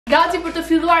Gati për të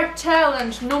filluar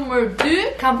challenge numër 2.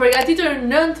 Kam përgatitur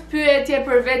 9 pyetje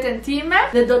për veten time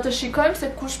dhe do të shikojmë se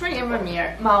kush më je më mirë,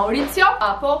 Mauricio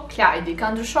apo Klajdi. Ka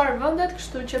ndryshuar vendet,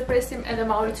 kështu që presim edhe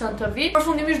Mauricion të vi.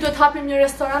 Përfundimisht duhet hapim një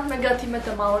restorant me gatimet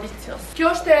e Mauricios.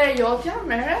 Kjo është e jotja,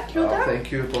 mere, lutem.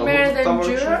 Thank you. Merë dhe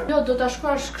ngjyrë. Jo, do ta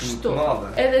shkruash kështu.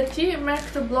 Edhe ti merr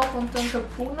këtë bllokun tënd të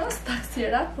punës,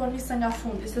 taksirat, po nisë nga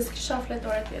fundi, se s'kisha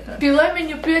fletore tjetër. Fillojmë me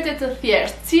një pyetje të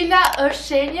thjeshtë. Cila është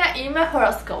shenja ime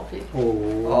horoskopit?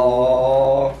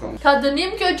 Ka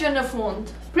dënim kjo gjë në fund.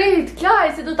 Prit, Klaj,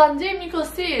 se do ta ndjejmë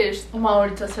njëkohësisht.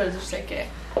 Mauricio seriozisht e ke.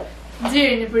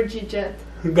 Nxjerrini përgjigjet.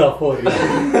 Gafori.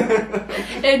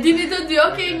 E dini të dy,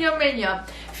 okej, një me një.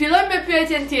 Fillojmë me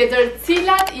pyetjen tjetër.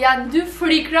 Cilat janë dy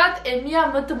frikrat e mia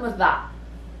më të mëdha?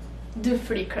 Dy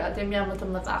frikrat e mia më të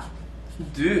mëdha.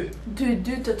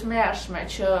 Dy të tmerrshme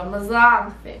që më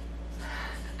zanthi.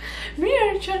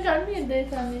 Mirë, që nga mirë dhe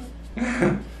tani.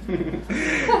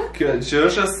 Kjo që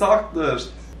është e saktë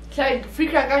është. Klaj,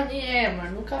 frikra ka një emër,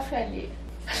 nuk ka fjali.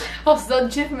 O, sot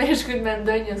gjithë meshkujt me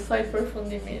ndoj njësoj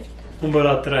përfundimisht. Unë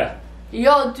bëra 3.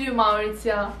 Jo, 2,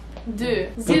 Mauricia. 2.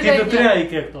 Po ti të 3 i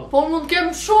ke këto. Po mund kem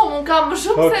shumë, unë kam më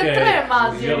shumë se 3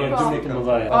 madje.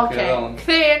 Okej,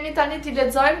 ktheheni tani t'i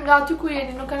lexojmë nga aty ku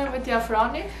jeni, nuk kanë vetë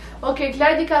afroni. Okej,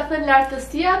 Klajdi ka thënë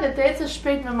lartësia dhe të ecësh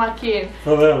shpejt me makinë.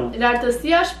 Po vëmë.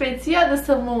 Lartësia, shpejtësia dhe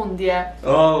sëmundje.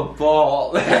 Oh, po.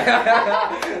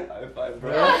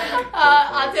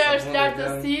 Atëherë është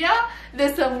lartësia dhe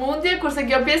sëmundje, kurse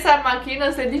kjo pjesa e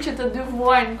makinës e di që të dy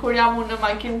vuajnë kur jam unë në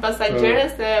makinë pasagjere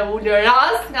se ulë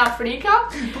rast nga frika.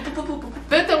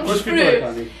 Vetëm shfry.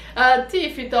 Ti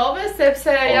fitove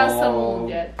sepse janë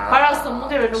sëmundje. Para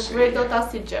sëmundjeve nuk vej dot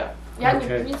asgjë.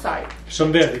 Janë një saj.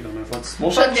 Shëndeti do me fat.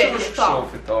 Shëndeti,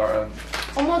 po.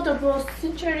 O motor, po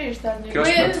sinqerisht tani. Kjo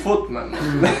është me të futme.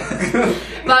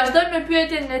 Vazhdojmë me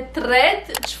pyetjen e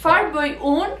tretë. Çfarë bëj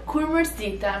unë kur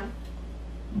mërzitem?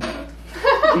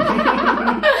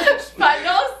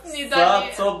 Shpalosni tani.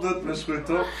 Sa cop duhet me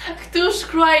shkruajtu? Këtu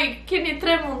shkruaj, keni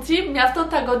 3 mundësi, mjafton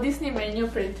ta godisni me një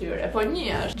prej tyre. Po një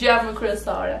është gjëja më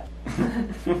kryesore.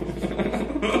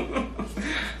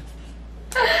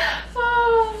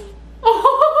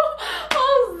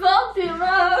 Zoti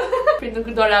më. Nuk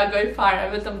do reagoj fare,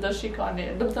 vetëm do shikoni.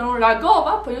 Do të thonë unë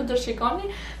reagova, po ju do shikoni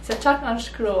se çfarë kanë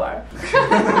shkruar.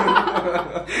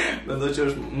 Mendoj që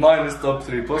është minus top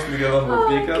 3, po s'mi ke dhënë më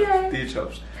pikat, ti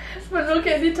qofsh. Po nuk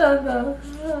e di çfarë thon.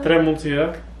 3 mundësi, a?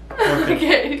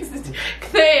 Okej,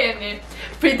 ktheheni.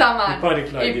 Pritaman.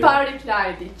 I pari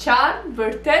Klajdi. Qan,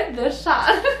 vërtet dhe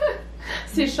shan.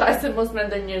 Si shaj se mos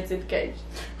mendoj njerëzit keq.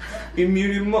 I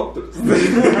miri motors.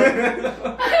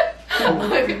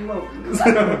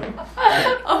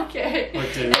 Okej,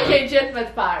 gjetë me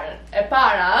të parën. E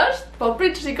para është, po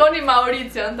prit shikoni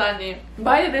Mauricion tani.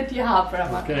 Mbaj edhe ti hapra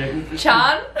ma.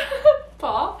 Qan,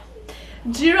 po,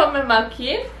 gjiro me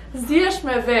makinë, zjesh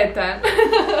me veten.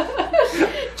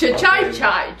 Që qaj,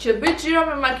 që bëj gjiro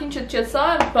me makinë që të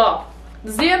qetësohen, po.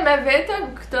 Zje me veten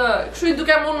këtë, kështu i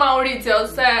dukem unë Mauricio,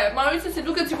 se Mauricio si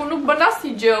duket sikur nuk bën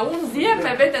asgjë, unë zje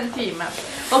me veten time.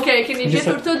 Okej, keni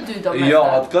gjetur të dy do me thënë. Jo,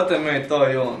 atë këtë e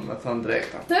meritoj unë, me thënë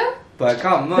drejta. Të? Po e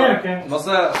kam,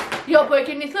 mose... Jo, po e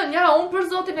keni thënë, ja, unë për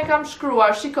zotin e kam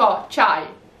shkruar, shiko, qaj.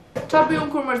 Qa bëj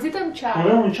unë kur mërzitem qaj?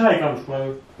 Po unë qaj kam shkruar.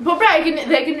 Po pra, e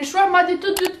keni shkruar madje të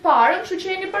dy të parën, kështu që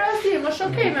jeni barazim, është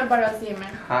okej me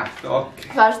barazimin. Okej.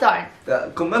 Vazhdojnë.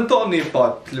 Komentoni pa,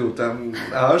 lutem,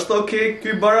 a është okej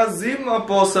ky barazim,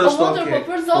 apo se është okej?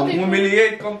 Po mu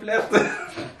milijet komplet.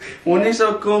 Unë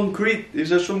isha konkret,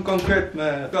 isha shumë konkret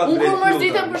me... Unë kur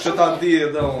mërzitem për shumë... Që ta di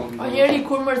edhe unë. O njeri,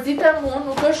 kur mërzitem unë,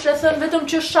 nuk është e thënë vetëm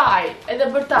që shaj, edhe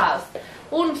bërtas.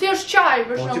 Unë thjesht qaj,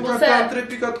 për shumë, Po ti pra ka 3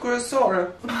 pikat kryesore.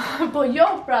 Po jo,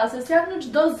 pra, se s'janë në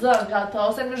çdo zëng ato,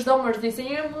 ose në çdo mërzdi, se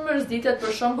njëri mund mërzitet,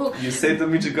 për shumë... Ju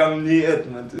sejtëmi që kam një jetë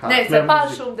me ty. Ne, se pa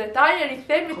shumë detaje,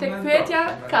 rikthehemi tek pyetja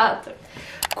 4.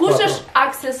 Kush është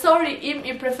aksesori im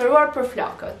i preferuar për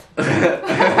flokët?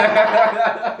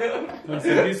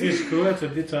 Nëse di si shkruhet, se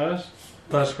di qa është,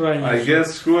 ta shkruaj një I guess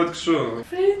shkruhet kështu.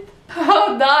 Frit.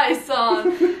 Oh,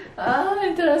 Dyson.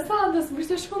 Interesant, dhe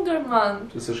s'bishte shkundër mend.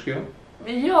 Që së shkjo?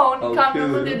 Jo, unë kam në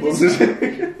mundje di.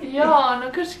 Jo,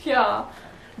 nuk është kjo.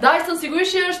 Dyson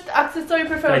sigurisht që është aksesori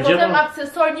preferuar, po them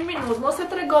aksesor 1 minutë, mos e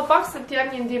trego pak se ti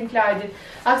jam një ndim Klajdit.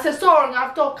 Aksesor nga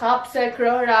këto kapse,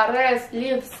 krëra, rrez,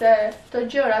 lidhse, të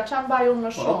gjëra, qa mbaj unë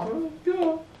më shumë?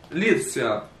 Jo,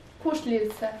 lidhsja. Kush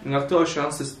lidhse? Nga këto që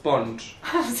janë si sponge.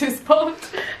 Si sponge?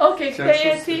 Okej, këtë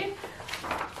jeti?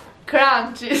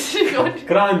 Crunchy, shikoni.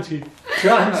 Crunchy.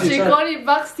 Crunchy. Shikoni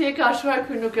baks ti e ka shuar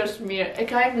ky nuk është mirë. E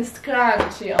ka emrin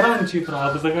scrunchy. Crunchy pra,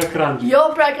 apo se ka crunchy. Jo,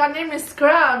 pra e ka emrin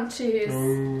scrunchies.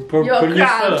 Jo,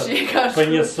 crunchy ka shuar.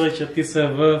 Për një së që ti se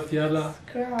vë fjala.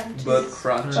 Scrunchies. But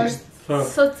crunchy.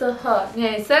 SCH,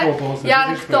 njëse,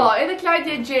 janë këto, edhe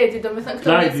Klajdi e gjeti, do me thënë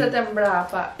këto njëset e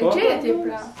mbrapa. E gjeti,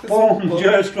 pra. Po,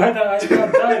 gjë është Klajda, a i ka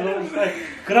dajlë,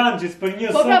 crunchy, për një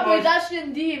së. Po pra, po i dash një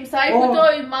ndim, sa i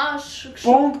kujtoj mash.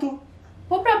 Po, këtu.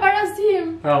 Po pra,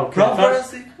 barazim. Pra,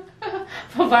 barazim.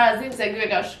 Po barazim se ky e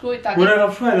ka shkujt. Kur e ka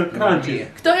shkruar edhe crunchy.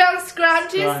 Këto janë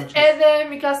scrunchies, edhe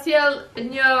mi ka sjell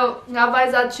një nga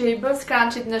vajzat që i bën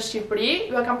scrunchit në Shqipëri.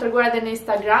 Ju e kam treguar edhe në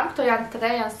Instagram. Këto janë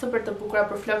 3, janë super të bukura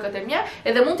për flokët e mia.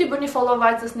 Edhe mund t'i bëni follow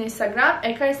vajzës në Instagram.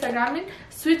 E ka Instagramin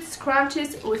Sweet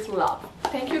Scrunchies with Love.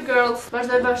 Thank you girls.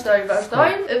 Vazhdoj.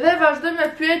 Dhe vazhdoj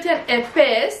me pyetjen e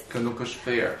 5. Kë nuk është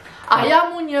fair. A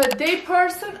jam unë një day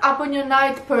person apo një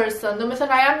night person? Do me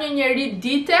thënë, a jam një njeri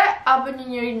dite apo një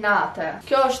njeri nate?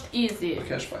 Kjo është easy.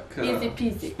 Easy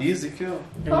peasy. Easy kjo.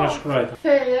 E më shkruajta.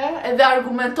 Ktheje, edhe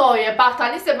argumentoje, pak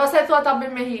tani se pastaj thua ta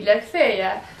bëj me hile.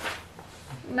 Ktheje.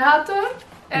 Natën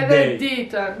edhe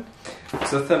ditën.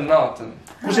 Se them natën.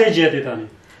 Kush e gjeti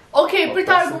tani? Okej, për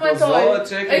të argumentoj.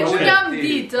 Unë jam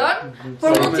ditën,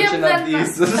 por mund t'jem dhe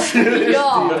Jo.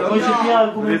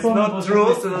 It's not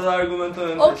true se dhe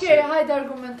argumentojnë. Okej, hajde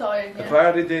argumentojë një. E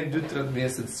para rritejnë 2-3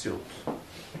 mesit s'qut.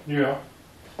 Jo.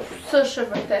 Së është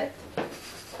vërtet.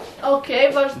 Okej,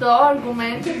 vazhdo,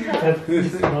 argumentin.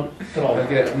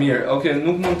 Okej, mirë. Okej,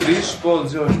 nuk mund t'rish, po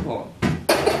zgjohesh po.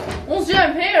 Unë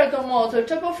zgjohem herë të motor,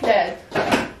 që po flet?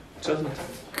 Që të të?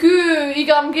 Ky i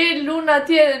kam ngel luna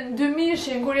atje në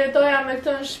 2000-shin, kur jetoja me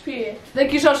këtë në shtëpi. Dhe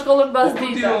kisha shkollën bas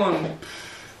dita.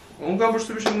 Unë kam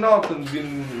përshtypjen natën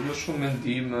vinë më shumë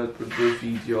mendime për bërë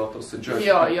videot ose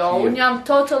gjëra. Jo, unë jam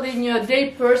totally një day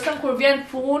person kur vjen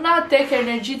puna tek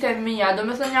energjitë e mia. Do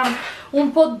me thënë jam,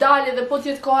 unë po dalë dhe po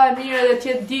t'jetë koha e mirë dhe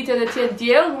t'jetë ditë dhe t'jetë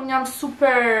diell, unë jam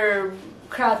super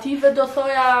kreative do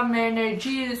thoja, me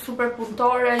energji super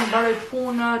punëtore, i mbaroj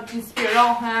punët,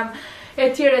 inspirohem,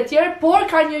 etj, por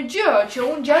ka një gjë që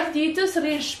unë gjatë ditës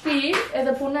rri në shtëpi,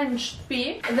 edhe punoj në shtëpi,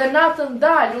 dhe natën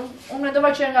dal, unë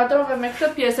mendova që e ngatrove me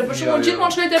këtë pjesë, për shkak unë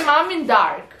gjithmonë shkoj te mami në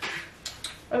darkë.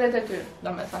 Edhe te ty,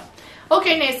 domethënë.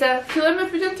 Okej, nese, fillojmë me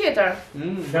pyetjen tjetër.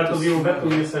 Gato viu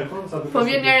vetëm një sekond, sa të. Po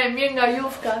vjen erë mirë nga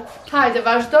jufkat. Hajde,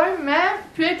 vazhdojmë me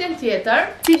pyetjen tjetër.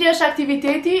 Cili është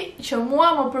aktiviteti që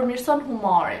mua më përmirëson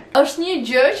humorin? Është një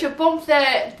gjë që po më the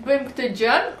të bëjmë këtë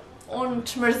gjën, unë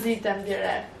çmërzitem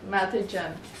direkt me atë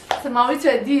gjën. Se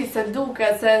Mauricio e di, se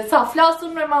duket, se sa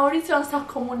flasun me Mauricion, sa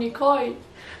komunikoj.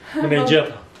 Unë e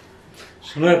gjeta.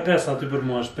 Shkruaj 5 aty për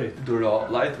mua shpejt. Duro,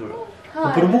 light duro.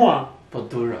 Po për mua? Po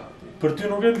duro. Për ty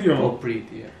nuk e di unë. Po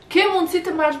pritje. Ke mundësi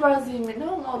të marrësh barazimin,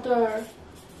 no, motor.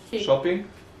 Shopping?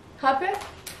 Hape?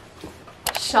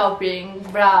 Shopping,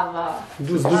 brava.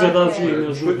 Duket aty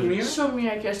në Shkruajt mirë? Shumë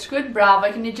mirë kjo, shkruajt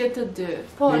brava, keni gjetë të dy.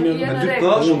 Po, me jenë dy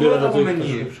rregull. p shkruajt apo me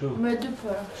një? Me 2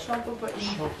 p, shopo për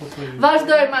i.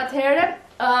 Vazhdojmë atëherë.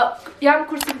 Jam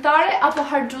kursimtare apo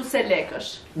harxhuese lekësh?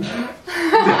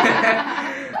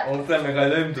 Unë them e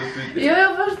kalojmë të pyetje.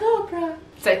 Jo, vazhdo pra.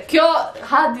 Se kjo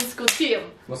ha diskutim.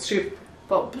 Mos shqip.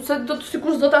 Po, se do të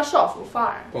sikur s'do ta shoh, u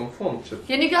fare. Po në fund që.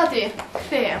 Jeni gati?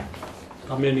 Ktheje.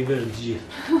 Ta merr një verë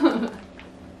gjithë.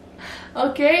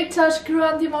 Okej, qa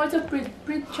shkruan ti mojtë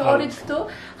prit qorit këtu?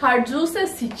 Harxhuese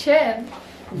si qenë.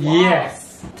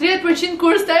 Yes. 30%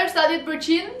 kurster,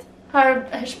 70%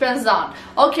 shpenzon.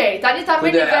 Okej, tani ta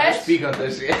merr një vesh. Shpika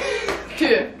të shi.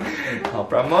 Ty. Ha,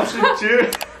 pra moshë qyrë.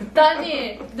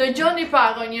 Tani, dëgjoni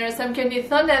pak o njëre, se më keni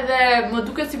thënë edhe më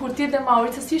duket sikur ti dhe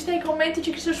Mauricio, si ishte i komenti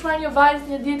që kishte shkruar një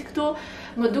vajzë një ditë këtu,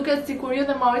 më duket sikur ju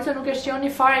dhe Mauricio nuk e shqoni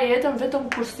fare jetën, vetëm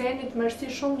kursenit mërsi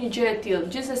shumë një gjë e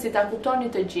tillë, gjithsesi ta kuptoni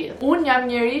të gjithë. Unë jam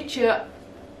njeri që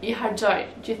i harxoj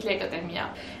gjithë lekët e mia.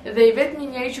 Dhe i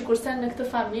vetmi njeri që kursen në këtë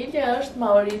familje është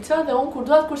Mauricio dhe unë kur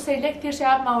dua të kursej lekë thjesht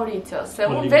jap Mauricio, se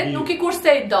unë vetë nuk i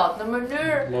kursej dot në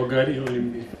mënyrë Llogari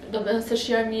olimpik. Do të thënë se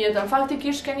shijojmë jetën.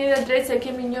 Faktikisht keni edhe drejt se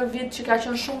kemi një vit që ka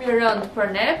qenë shumë i rënd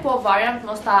për ne, po variant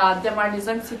mos ta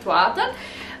demoralizojmë situatën.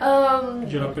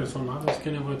 Gjëra personale,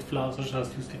 s'ke nevojë të flasësh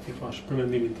as justifikosh për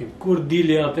mendimin tim. Kur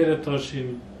dili atëre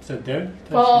thoshin se del.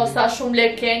 Po, sa shumë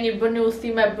lekë keni, bëni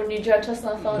udhëtime, bëni gjëra ç'as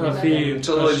na thoni.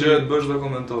 Çdo gjë të bësh dhe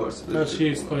komentosh. Tash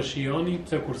s'ka shijoni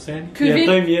pse kurseni.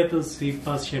 Jetojmë jetën si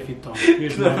pas shefit tonë.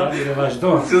 Ky është morali dhe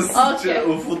vazhdo. Që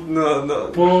u fut në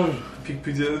Po pik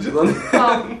pyetje që tani.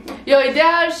 Po. Jo,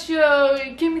 ideja është që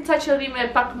kemi ca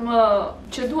qëllime pak më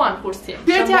që duan kursim.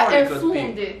 Pyetja e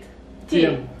fundit.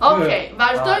 Okej,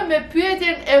 vazhdojmë me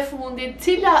pyetjen e fundit.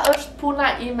 Cila është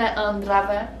puna ime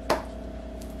ëndrave?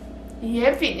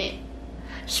 Jepini.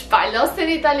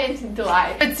 Shpaloseni talentin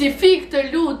tuaj. Specifik të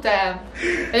lutem.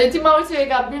 Edhe ti Mauricio e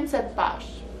gabim se të pash.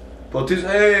 Po ti,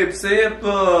 pse je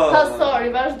për... Ta sorry,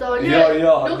 vazhdo.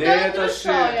 Jo, nuk e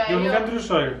ndryshoj. Jo, nuk e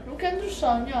ndryshoj. Nuk e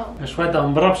ndryshon, jo. E shfajta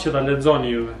mbrapsht që ta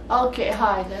lexoni juve. Okej,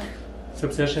 hajde.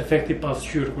 Sepse është efekti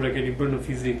pasqyrë kur e keni bërë në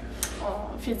fizik.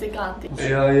 Fizikanti.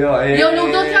 Jo,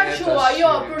 nuk do t'ja quaj,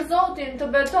 jo, për zotin të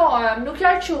betohem, nuk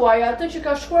ja quaj, atë që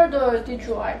ka shkruar do t'i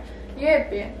quaj.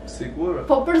 Jepi. Sigur?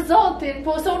 Po për zotin,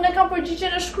 po se unë e kam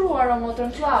përgjigjen e shkruar o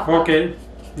motër t'lapa. Okej,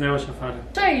 ne o që fare.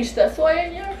 Qa ishte, thuaj e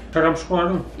njërë? Qa kam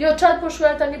shkruar unë? Jo, qatë po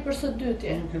shkruar tani për së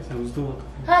dyti. Okej, se uzduat.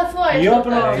 Ha, thuaj. Jo,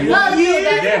 pra.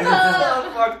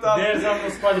 Fakta. Derza më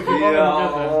s'pali për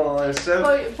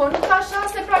Po nuk ka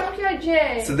shanse, pra nuk ja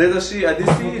gjej. Se dhe të shi, a di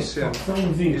si ishim?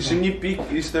 Ishim një pik,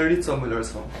 ishte rrico më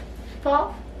lërëson. Po?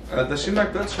 Të shi me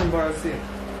këtë shumë barasi.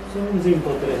 Se më zim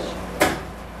po tresh.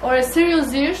 Ore,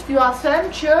 seriosisht, ju a them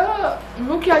që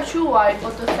nuk ja quaj, po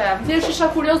të them. Thjesht isha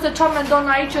kurios dhe qa mendon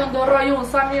ai që ndorroj unë,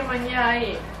 sa mirë më një ai.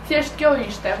 Thjesht kjo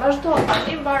ishte, vazhdo,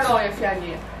 tani mbaroje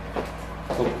fjali.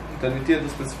 Po, tani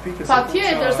tjetë specifike. Pa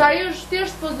tjetër, sa ai është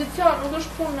thjesht pozicion, nuk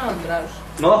është punë ëndrash.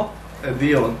 No, e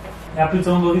dion. Ja për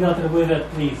të më vita të regoj vetë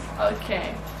plis. Okej.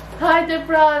 Hajde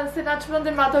pra, se na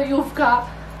qmëndim ato jufka.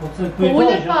 Po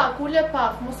ule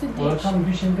pak, mos i dish. Po e kam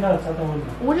 200 gradë, sa të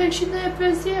ullë. Ule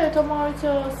 150, të marit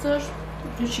që së është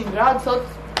 200 gradë, thot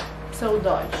se u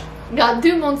dojq. Nga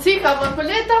 2 mundësi ka vën, për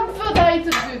leta vëda i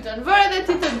të dytën, vërë edhe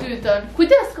ti të dytën.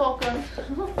 Kujdes kokën.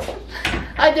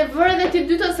 Ajde, vërë edhe ti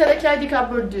dytën se Reklajdi ka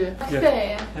bërë 2.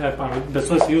 Ktheje. E parë,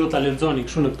 besoj se ju do ta lexoni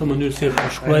kështu në këtë mënyrë si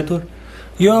është shkruar.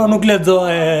 Jo, nuk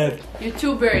lexohet.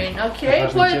 YouTuberin, okej?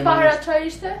 Po e para qa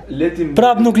ishte?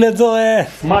 Prap nuk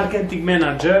lexohet. Marketing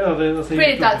manager ose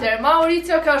Prit atër,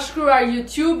 Mauricio ka shkruar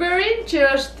YouTuberin, që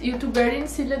është YouTuberin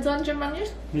si lexon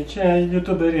gjermanisht? Mi që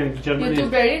YouTuberin gjermanisht.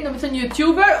 YouTuberin, do më thënë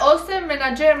YouTuber ose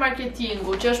menager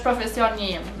marketingu, që është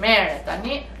profesioni im. Mere,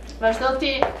 tani, vazhdo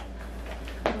ti.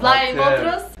 Vllai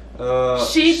motrës?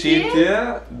 Shitje,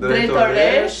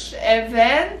 drejtoresh,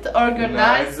 event,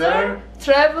 organizer,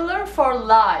 traveler for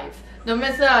life. Do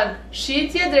me thënë,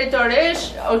 shitje, drejtoresh,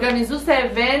 organizuese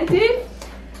eventi,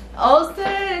 ose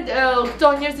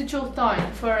këto njerëzit që udhtojnë,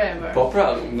 forever. Po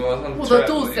pra, do me thënë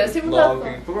udhëtuese, si më të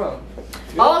thënë? Po pra.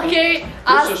 Okej,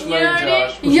 asnjëri,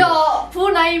 jo,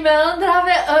 puna ime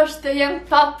ëndrave është të jem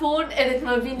pa punë edhe të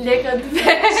më vinë lekët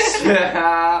vesh.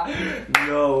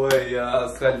 No way, ja,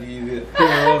 s'ka lidhje.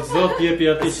 Po, zot jepi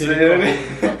ati që rikoni.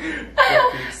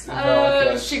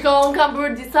 Shiko, unë kam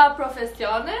bërë disa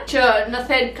profesione që në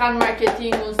thelb kanë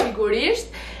marketingun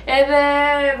sigurisht, edhe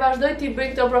vazhdoj t'i bëj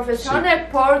këto profesione,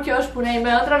 por kjo është puna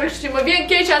ime ëndrave, kështu që më vjen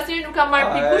keq asnjëri nuk ka marrë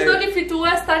pikë. Kush do li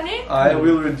fitues tani? I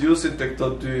will reduce it te këto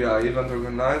dyja, event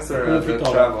organizer edhe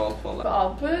travel. Po,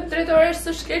 drejtoresh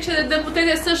së shkeq edhe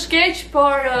deputete së shkeq,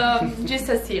 por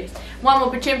gjithsesi. Mua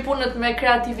më pëlqejnë punët me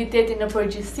kreativitetin në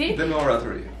përgjithësi. Dhe me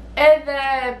oratëri.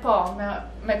 Edhe, po,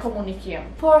 me komunikim.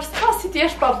 Por s'ka si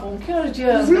t'jesh pa punë, kjo është gjë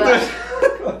ëndra.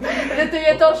 Dhe të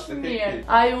jetosh mirë.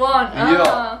 I want, Jo,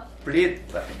 prit.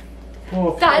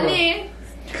 Tani,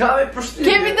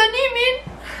 kemi dënimin.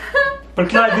 Për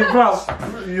Klajdi prap.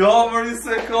 Jo, më një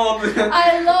sekundë.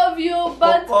 I love you,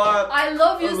 but I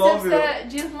love you sepse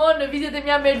gjithmonë në videot e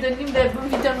mia merr dënim dhe bën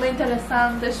video më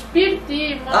interesante. Shpirti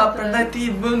im. Prandaj ti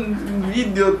bën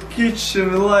video të keq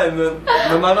me vllai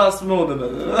me manas modën.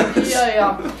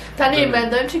 Jo. Tani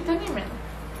mendojmë çik dënimin.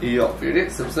 Jo,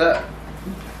 pirit sepse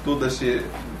tu dashi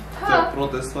të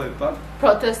protestoj pa.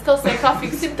 Protesto se ka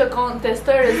fiksim të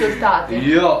kontestoj rezultatin.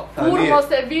 Jo, tani. Kur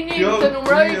mos e vini të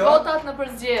numëroj votat në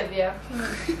përzgjedhje.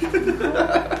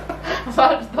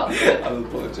 Vazhdo.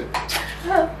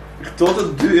 Këto të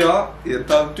dyja,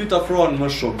 ty të afrohen më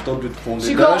shumë, këto dy të fundit.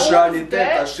 Shiko,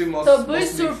 unë të bëj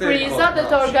surpriza dhe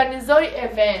të organizoj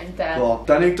evente. Po,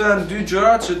 tani këto janë dy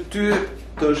gjërat që ty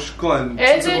të shkojnë,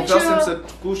 se po flasim se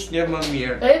kush njeh më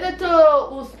mirë. Edhe të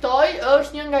udhtoj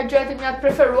është një nga gjërat e mia të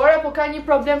preferuara, por ka një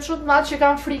problem shumë të madh që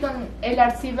kam frikën e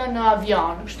lartësive në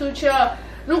avion. Kështu që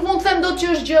nuk mund të them dot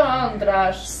që është gjë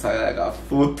ëndrash. Sa ja ka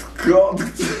fut kot.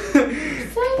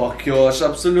 Po kjo është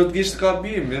absolutisht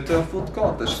gabim, e të fut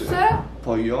kot tash. Se?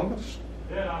 Po jo më.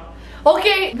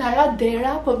 Okej, nga ra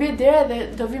dera, po bie dera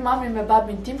dhe do vi mami me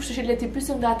babin tim, kështu që le t'i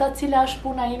pyesim nga ata cila është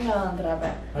puna ime e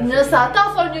ëndrave. Nëse ata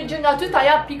thonë një gjë nga ty, ta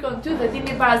jap pikën ty dhe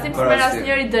dini parazim se merr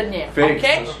asnjëri dënim.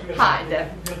 Okej? Hajde.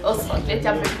 O sot, le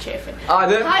t'ja bëj qefin.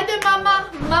 Hajde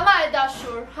mama e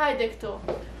dashur, hajde këtu.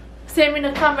 Se jemi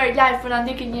në kamerë live për na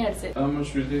ndjekin njerëzit. Më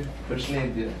shpirti,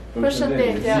 përshëndetje.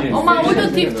 Përshëndetje. O ma ullu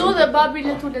ti këtu dhe babi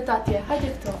le t'ulet atje. Hajde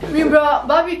këtu. Mirë bro,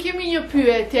 babi kemi një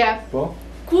pyetje. Po?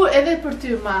 Ku edhe për ty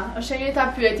ma, është e njëjta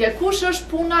pyetje. Kush është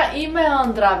puna ime e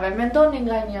ëndrave? Mendoni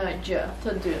nga një gjë,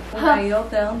 të dy. Puna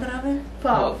jote e ëndrave?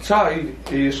 Po. Qa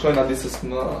i shkojnë Adisës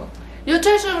më... Jo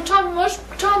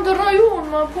qa ndërroj unë,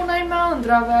 më puna ime e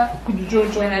ëndrave. Ku t'i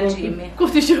gjojnë qa? Menaxhimi. Ku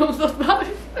t'i gjojnë, thot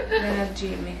babi?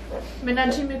 Menaxhimi.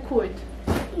 Menaxhimi kujt?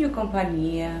 Një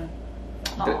kompanie.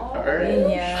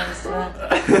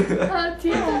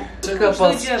 Që ka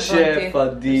pas qef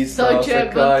Adisa, se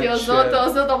ka qef o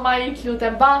zoto ma i klute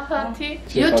baha ti.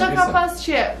 Jo që ka pas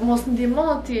qef, mos ndimo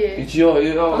ti. Jo.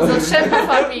 O zot shef për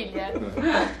familje.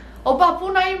 O pa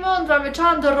puna i mëndrave, qa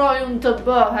ndërroj unë të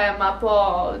bëhem, apo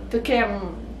të kem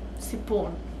si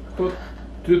pun. Po,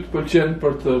 ty të pëlqen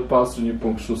për të pasur një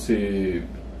punë kështu si...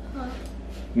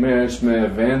 Merresh me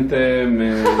evente,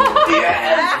 me...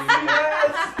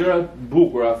 Gjërat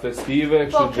bukura, festive,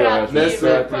 kështu gjërat.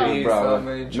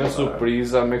 Me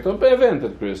surpriza, me këto, me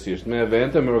eventet kryesisht. Me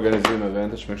evente, me organizim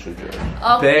evente, me kështu gjërat.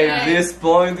 Babe, this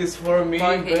point is for me,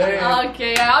 babe.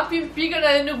 Okej, hapim pikën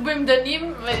edhe nuk bëjmë dënim.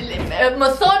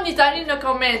 Më thoni tani në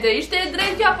komente, ishte e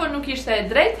drejtë apo nuk ishte e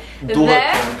drejtë? Dhe...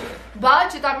 Ba,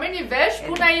 që ta mërë një vesh,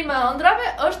 puna ime ëndrave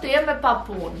është të jeme pa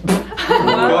punë.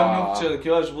 Nuk që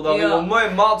kjo është budallimu më e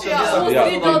madhë që njësa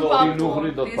Ti nuk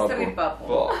rrit do të pa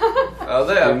punë.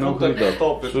 Edhe ja fute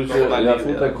topit. Kështu që ja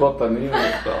fute kot tani.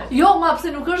 Jo, ma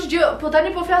pse nuk është gjë, po tani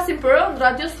po flasim për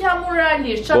ëndrat, jo s'jam unë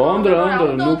realisht. Po ëndra,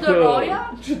 nuk...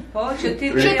 Po, që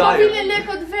ti... Që do vile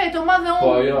lekët vetë, o ma dhe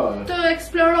unë të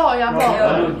eksploroja, po.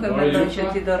 Nuk e mendoj që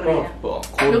ti do rrja.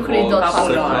 Nuk rrit do të pa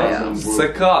punë. Se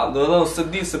ka, do dhe se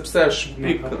di se pse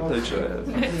shpik këtë që...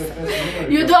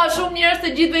 Ju doa shumë njerëz të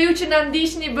gjithve ju që na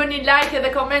ndiqni, bëni like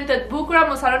edhe komentet bukura,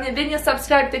 mos harroni dhe një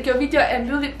subscribe te kjo video, e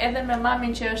mbyllim edhe me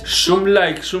mamin që është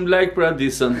Shumë like për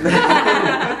Adisën.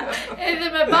 Edhe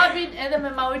me babin, edhe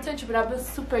me Mauricën që pra bën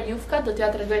super jufka, do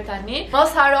t'ja tregoj tani.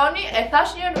 Mos harroni, e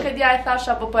thash një, nuk e dia e thash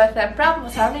apo po e them prap,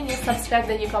 mos harroni një subscribe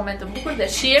dhe një koment të bukur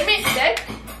dhe shihemi tek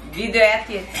videoja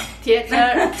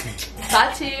tjetër.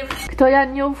 Tachim. Këto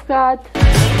janë jufkat.